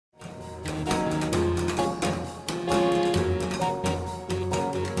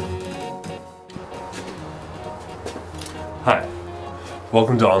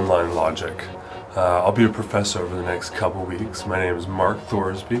Welcome to Online Logic. I'll be a professor over the next couple weeks. My name is Mark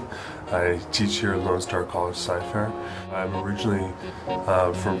Thorsby. I teach here at Lonestar College Cyfair. I'm originally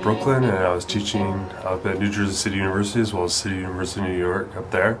from Brooklyn, and I was teaching up at New Jersey City University as well as City University of New York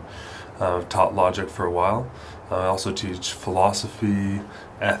up there. I've taught logic for a while. I also teach philosophy,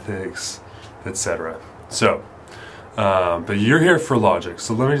 ethics, etc. But you're here for logic,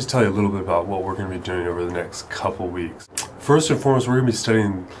 so let me just tell you a little bit about what we're going to be doing over the next couple weeks. First and foremost, we're going to be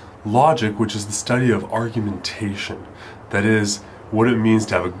studying logic, which is the study of argumentation. That is, what it means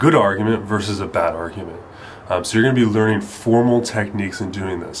to have a good argument versus a bad argument. So you're going to be learning formal techniques in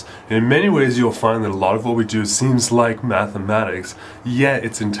doing this. And in many ways, you'll find that a lot of what we do seems like mathematics, yet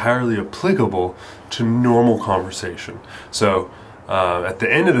it's entirely applicable to normal conversation. So at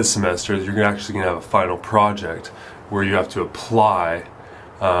the end of the semester, you're actually going to have a final project where you have to apply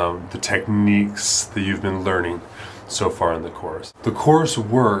the techniques that you've been learning so far in the course. The course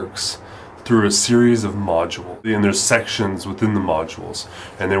works through a series of modules, and there's sections within the modules,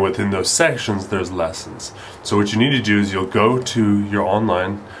 and then within those sections there's lessons. So what you need to do is you'll go to your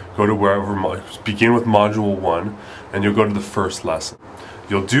online, go to wherever, begin with module 1, and you'll go to the first lesson.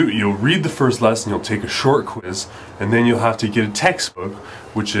 You'll read the first lesson, you'll take a short quiz, and then you'll have to get a textbook,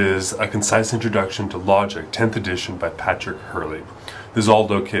 which is A Concise Introduction to Logic, 10th edition by Patrick Hurley. This is all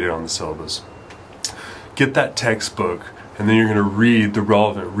located on the syllabus. Get that textbook, and then you're going to read the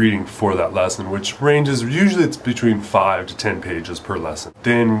relevant reading for that lesson, which ranges, usually it's between 5 to 10 pages per lesson.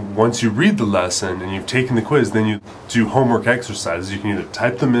 Then once you read the lesson and you've taken the quiz, then you do homework exercises. You can either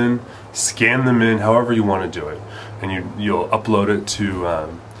type them in, scan them in, however you want to do it. And you'll upload it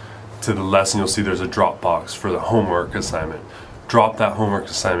to the lesson. You'll see there's a Dropbox for the homework assignment. Drop that homework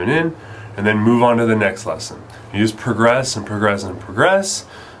assignment in, and then move on to the next lesson. You just progress and progress and progress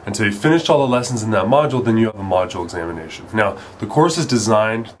until you finished all the lessons in that module. Then you have a module examination. Now, the course is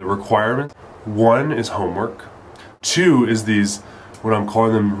designed, the requirements, 1 is homework, 2 is these, what I'm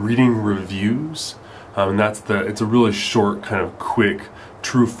calling them, reading reviews. And it's a really short, kind of quick,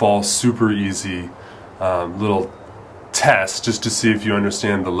 true, false, super easy little test just to see if you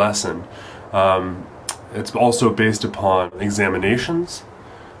understand the lesson. It's also based upon examinations.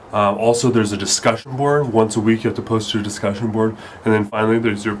 Also, there's a discussion board. Once a week you have to post to a discussion board. And then finally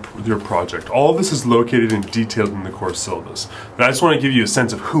there's your project. All of this is located and detailed in the course syllabus. But I just want to give you a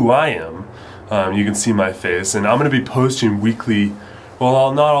sense of who I am. You can see my face, and I'm going to be posting weekly,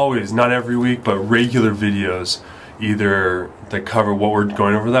 well, not always, not every week, but regular videos, either that cover what we're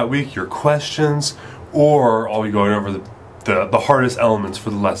going over that week, your questions, or I'll be going over the hardest elements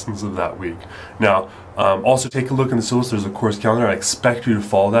for the lessons of that week. Now, also take a look in the syllabus. There's a course calendar. I expect you to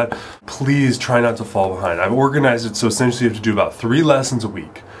follow that. Please try not to fall behind. I've organized it so essentially you have to do about 3 lessons a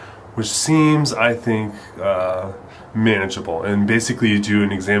week, which seems, I think, manageable. And basically you do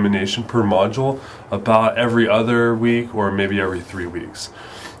an examination per module about every other week or maybe every 3 weeks.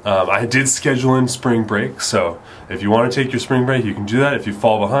 I did schedule in spring break, so if you want to take your spring break, you can do that. If you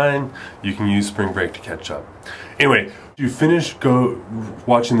fall behind, you can use spring break to catch up. Anyway, if you finish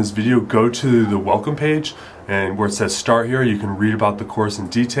watching this video, go to the welcome page, and where it says start here, you can read about the course in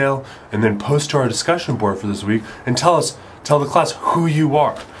detail, and then post to our discussion board for this week and tell the class who you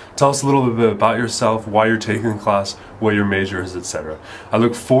are. Tell us a little bit about yourself, why you're taking the class, what your major is, etc. I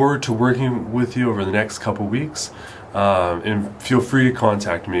look forward to working with you over the next couple weeks. And feel free to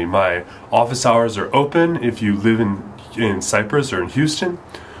contact me. My office hours are open if you live in Cyprus or in Houston,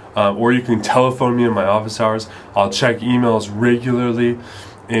 or you can telephone me in my office hours. I'll check emails regularly,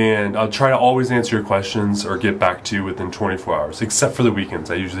 and I'll try to always answer your questions or get back to you within 24 hours, except for the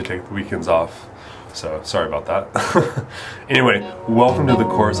weekends. I usually take the weekends off, so sorry about that. Anyway, welcome to the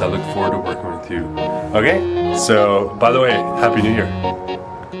course. I look forward to working with you. Okay, so by the way, Happy New Year.